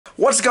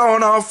What's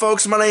going on,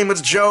 folks? My name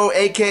is Joe,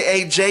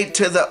 aka J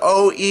to the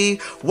OE.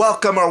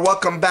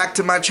 Welcome back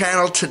to my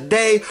channel.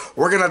 Today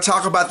we're gonna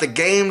talk about the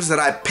games that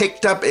I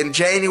picked up in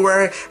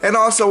January and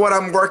also what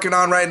I'm working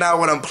on right now,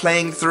 what I'm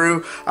playing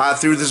through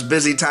this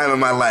busy time in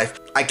my life.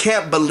 I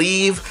can't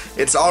believe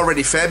it's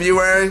already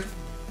February.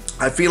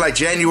 I feel like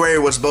January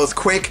was both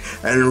quick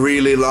and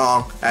really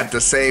long at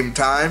the same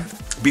time.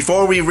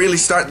 Before we really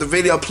start the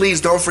video, please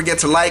don't forget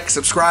to like,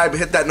 subscribe,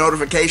 hit that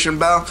notification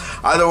bell.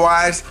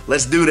 Otherwise,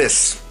 let's do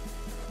this.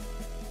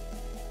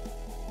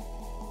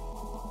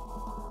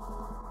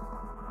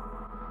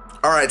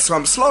 Alright, so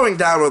I'm slowing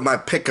down with my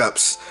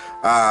pickups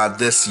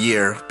this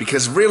year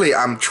because really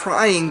I'm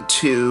trying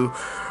to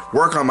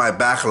work on my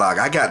backlog.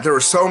 There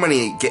were so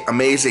many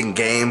amazing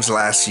games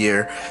last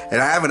year and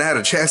I haven't had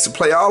a chance to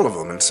play all of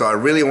them, and so I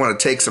really want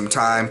to take some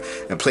time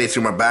and play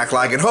through my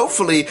backlog and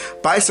hopefully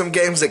buy some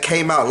games that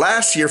came out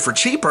last year for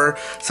cheaper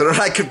so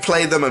that I could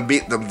play them and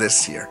beat them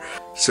this year.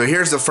 So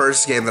here's the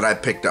first game that I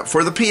picked up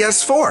for the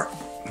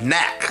PS4,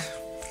 Knack.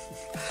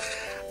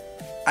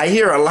 I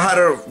hear a lot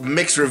of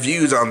mixed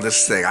reviews on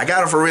this thing. I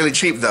got it for really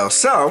cheap though,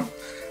 so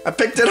I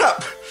picked it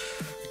up.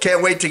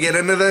 Can't wait to get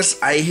into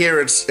this. I hear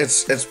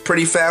it's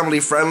pretty family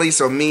friendly,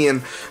 so me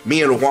and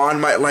Juan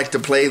might like to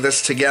play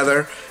this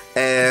together.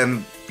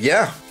 And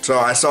yeah, so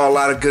I saw a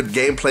lot of good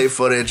gameplay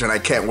footage and I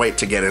can't wait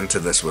to get into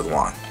this with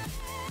Juan.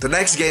 The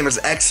next game is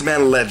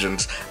X-Men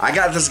Legends. I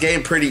got this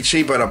game pretty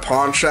cheap at a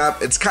pawn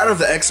shop. It's kind of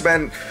the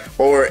X-Men,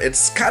 or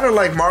it's kind of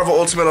like Marvel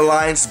Ultimate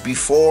Alliance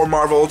before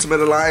Marvel Ultimate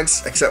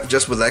Alliance, except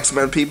just with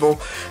X-Men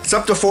people. It's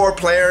up to 4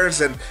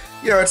 players, and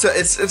you know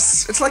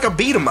it's like a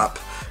beat 'em up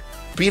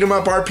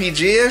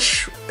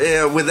RPG-ish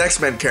with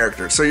X-Men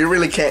characters. So you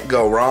really can't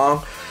go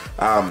wrong.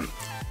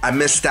 I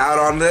missed out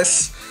on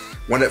this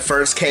when it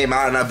first came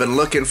out, and I've been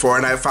looking for it,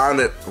 and I found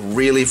it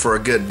really for a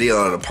good deal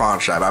at a pawn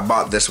shop. I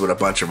bought this with a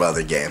bunch of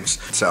other games.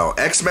 So,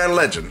 X-Men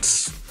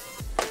Legends.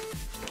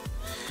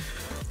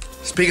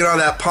 Speaking of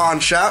that pawn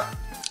shop,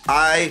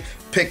 I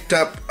picked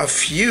up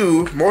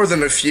more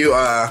than a few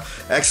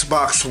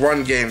Xbox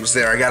One games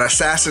there. I got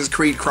Assassin's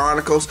Creed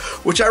Chronicles,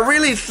 which I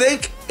really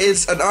think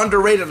is an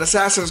underrated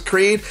Assassin's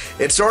Creed.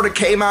 It sort of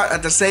came out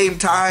at the same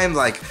time,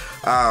 like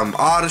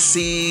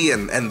Odyssey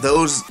and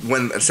those,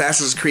 when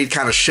Assassin's Creed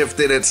kind of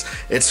shifted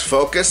its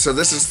focus. So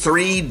this is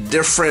 3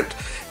 different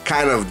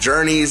kind of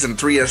journeys and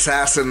 3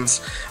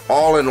 assassins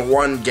all in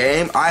one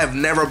game. I have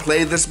never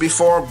played this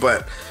before,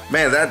 but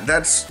man,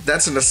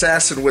 that's an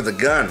assassin with a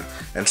gun,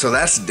 and so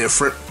that's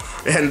different.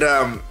 And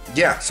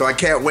yeah, so I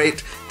can't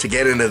wait to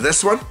get into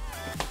this one.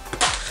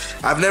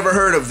 I've never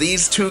heard of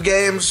these 2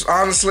 games,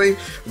 honestly,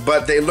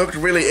 but they looked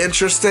really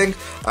interesting.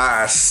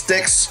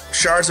 Styx,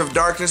 Shards of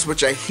Darkness,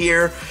 which I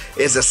hear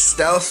is a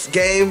stealth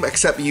game,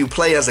 except you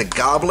play as a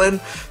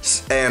goblin,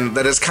 and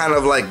that is kind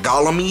of like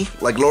Gollum-y,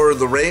 like Lord of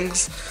the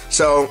Rings.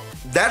 So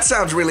that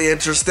sounds really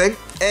interesting,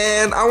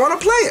 and I want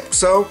to play it,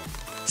 so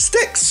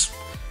Styx.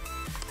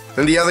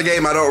 And the other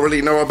game I don't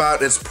really know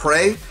about is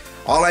Prey.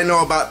 All I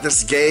know about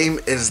this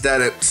game is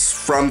that it's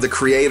from the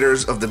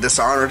creators of the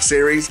Dishonored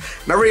series,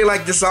 and I really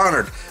like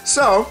Dishonored,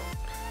 so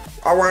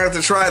I wanted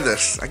to try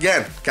this.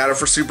 Again, got it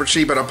for super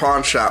cheap at a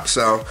pawn shop,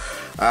 so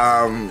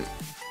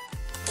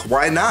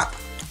why not?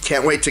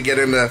 Can't wait to get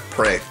into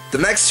Prey. The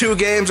next 2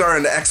 games are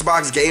in the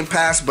Xbox Game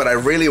Pass, but I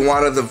really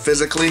wanted them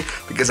physically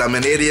because I'm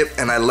an idiot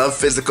and I love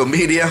physical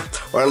media,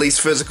 or at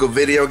least physical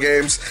video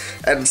games.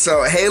 And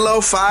so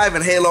Halo 5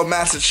 and Halo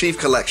Master Chief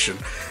Collection.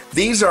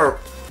 These are,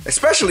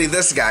 especially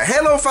this guy,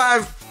 Halo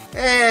 5,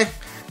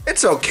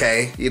 it's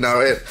okay. You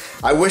know,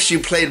 I wish you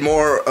played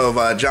more of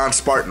John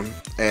Spartan,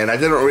 and I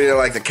didn't really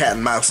like the cat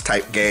and mouse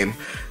type game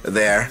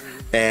there.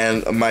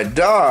 And my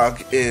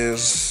dog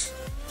is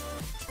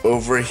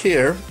over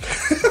here.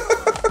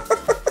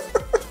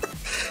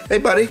 Hey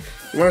buddy,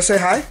 you wanna say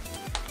hi?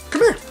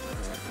 Come here.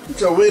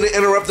 So we're gonna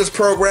interrupt this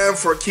program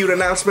for a cute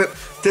announcement.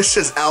 This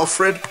is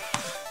Alfred.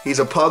 He's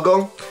a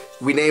puggle.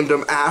 We named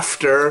him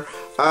after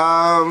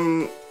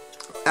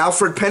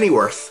Alfred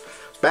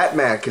Pennyworth,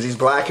 Batman, because he's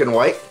black and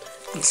white.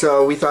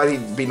 So we thought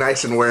he'd be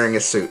nice in wearing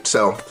a suit.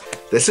 So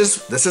this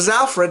is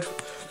Alfred.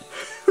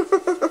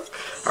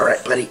 All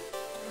right, buddy.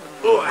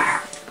 Ooh.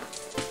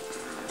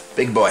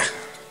 Big boy.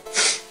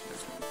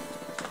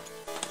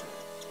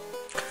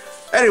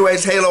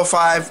 Anyways, Halo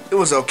 5, it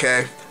was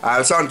okay.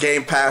 It's on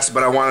Game Pass,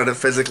 but I wanted it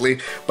physically.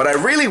 But I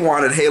really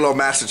wanted Halo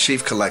Master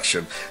Chief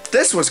Collection.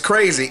 This was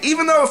crazy.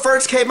 Even though it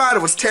first came out,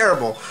 it was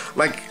terrible.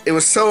 Like, it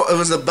was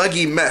a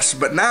buggy mess.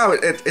 But now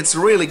it's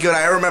really good.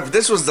 I remember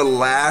this was the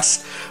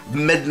last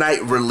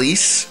midnight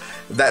release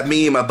that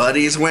me and my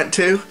buddies went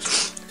to.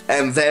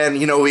 And then,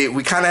 you know,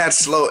 we kind of had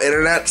slow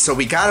internet, so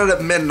we got it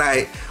at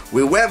midnight.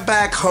 We went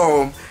back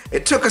home.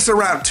 It took us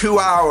around 2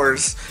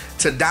 hours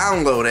to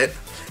download it.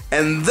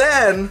 And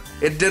then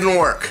it didn't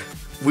work.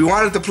 We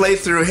wanted to play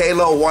through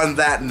Halo 1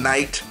 that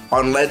night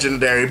on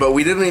Legendary, but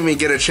we didn't even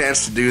get a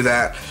chance to do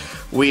that.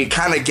 We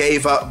kind of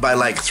gave up by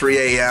like 3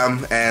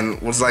 a.m.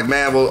 and was like,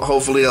 man, well,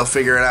 hopefully they'll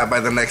figure it out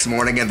by the next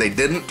morning, and they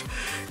didn't.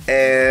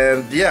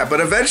 And yeah, but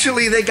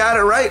eventually they got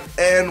it right,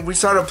 and we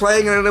started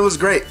playing, and it was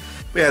great.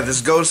 Yeah,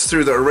 this goes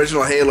through the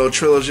original Halo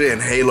trilogy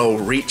and Halo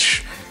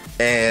Reach,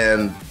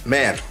 and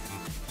man,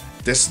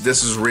 this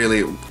is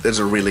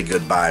a really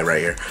good buy right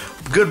here.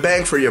 Good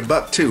bang for your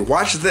buck too.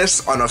 Watch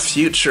this on a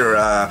future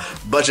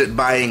budget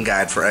buying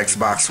guide for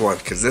Xbox One,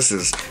 because this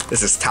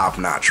is top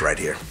notch right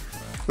here.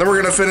 Then we're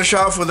gonna finish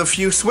off with a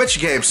few Switch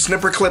games.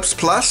 Snipper Clips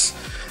Plus.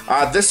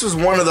 This was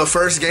one of the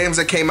first games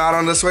that came out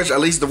on the Switch, at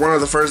least one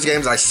of the first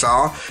games I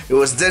saw. It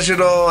was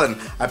digital,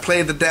 and I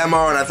played the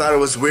demo, and I thought it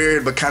was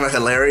weird, but kind of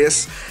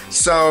hilarious.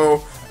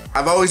 So,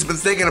 I've always been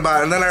thinking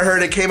about it, and then I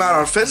heard it came out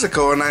on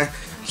physical, and I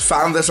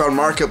found this on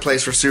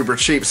Marketplace for super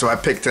cheap, so I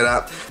picked it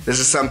up. This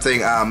is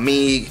something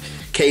me,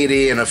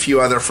 Katie, and a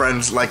few other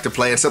friends like to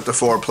play. It's up to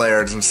 4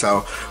 players, and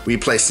so we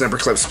play Snipper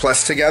Clips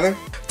Plus together.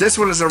 This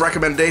one is a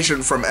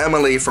recommendation from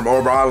Emily from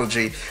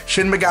Orbology,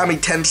 Shin Megami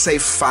Tensei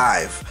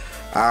 5.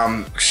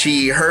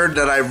 She heard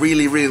that I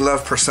really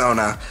love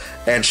Persona,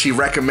 and she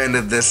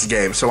recommended this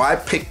game, so I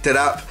picked it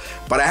up,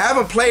 but I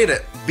haven't played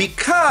it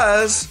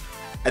because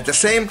at the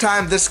same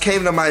time this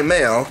came to my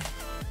mail,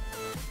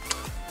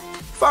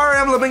 Fire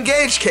Emblem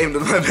Engage came to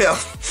my mail.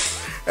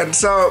 And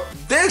so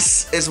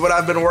this is what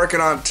I've been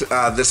working on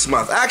this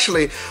month.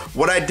 Actually,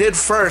 what I did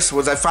first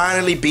was I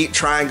finally beat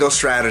Triangle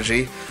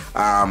Strategy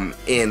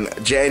in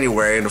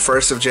January, in the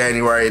 1st of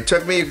January. It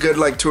took me a good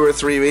like 2 or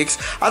 3 weeks.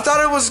 I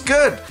thought it was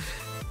good.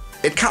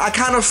 I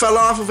kind of fell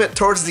off of it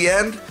towards the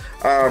end,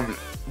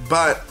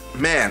 but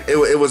man,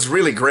 it was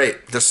really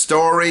great. The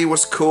story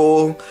was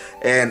cool,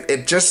 and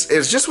it just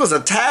was a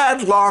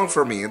tad long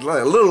for me, a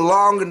little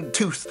long in the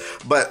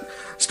tooth, but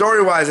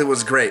story-wise it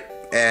was great.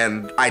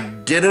 And I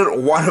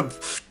didn't want to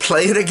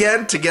play it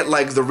again to get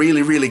like the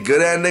really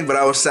good ending, but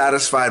I was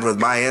satisfied with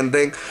my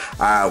ending.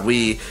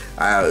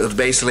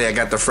 Basically I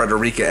got the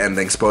Frederica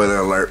ending, spoiler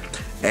alert,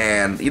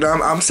 and you know,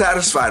 I'm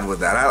satisfied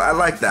with that. I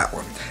like that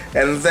one.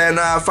 And then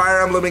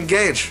Fire Emblem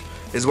Engage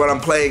is what I'm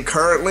playing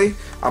currently.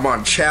 I'm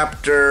on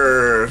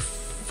chapter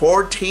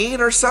 14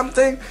 or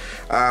something.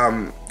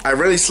 I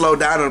really slowed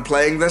down in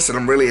playing this, and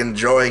I'm really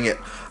enjoying it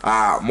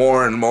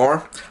more and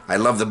more. I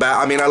love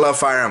I love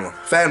Fire Emblem.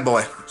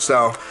 Fanboy.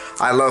 So,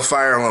 I love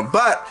Fire Emblem.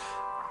 But,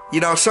 you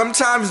know,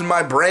 sometimes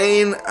my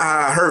brain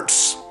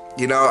hurts.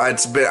 You know, I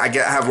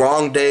have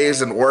long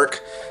days and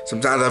work.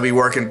 Sometimes I'll be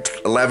working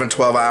 11,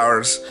 12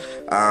 hours.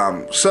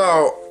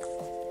 So,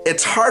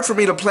 it's hard for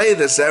me to play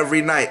this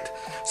every night.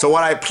 So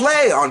what I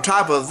play on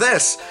top of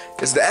this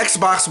is the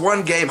Xbox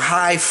One game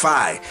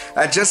Hi-Fi.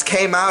 That just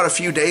came out a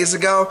few days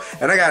ago,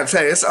 and I gotta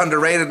tell you, it's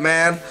underrated,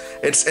 man.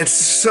 It's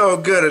so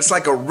good. It's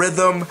like a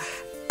rhythm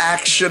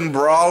action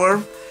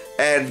brawler,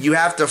 and you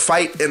have to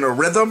fight in a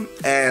rhythm,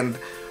 and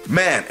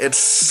man, it's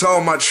so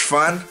much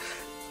fun.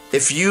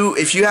 If you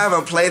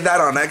haven't played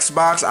that on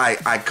Xbox,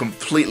 I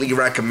completely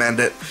recommend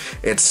it.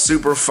 It's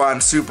super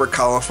fun, super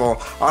colorful.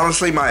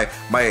 Honestly,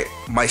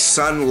 my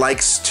son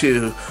likes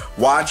to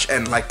watch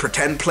and like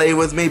pretend play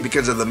with me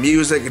because of the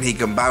music, and he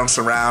can bounce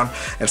around.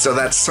 And so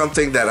that's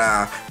something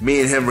that me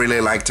and him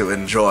really like to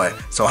enjoy.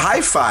 So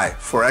Hi-Fi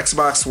for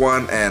Xbox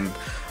One and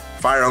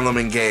Fire Emblem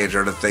Engage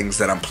are the things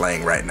that I'm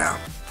playing right now.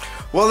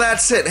 Well,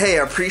 that's it. Hey,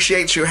 I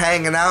appreciate you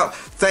hanging out.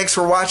 Thanks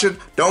for watching.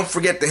 Don't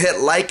forget to hit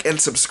like and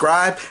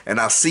subscribe,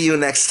 and I'll see you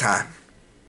next time.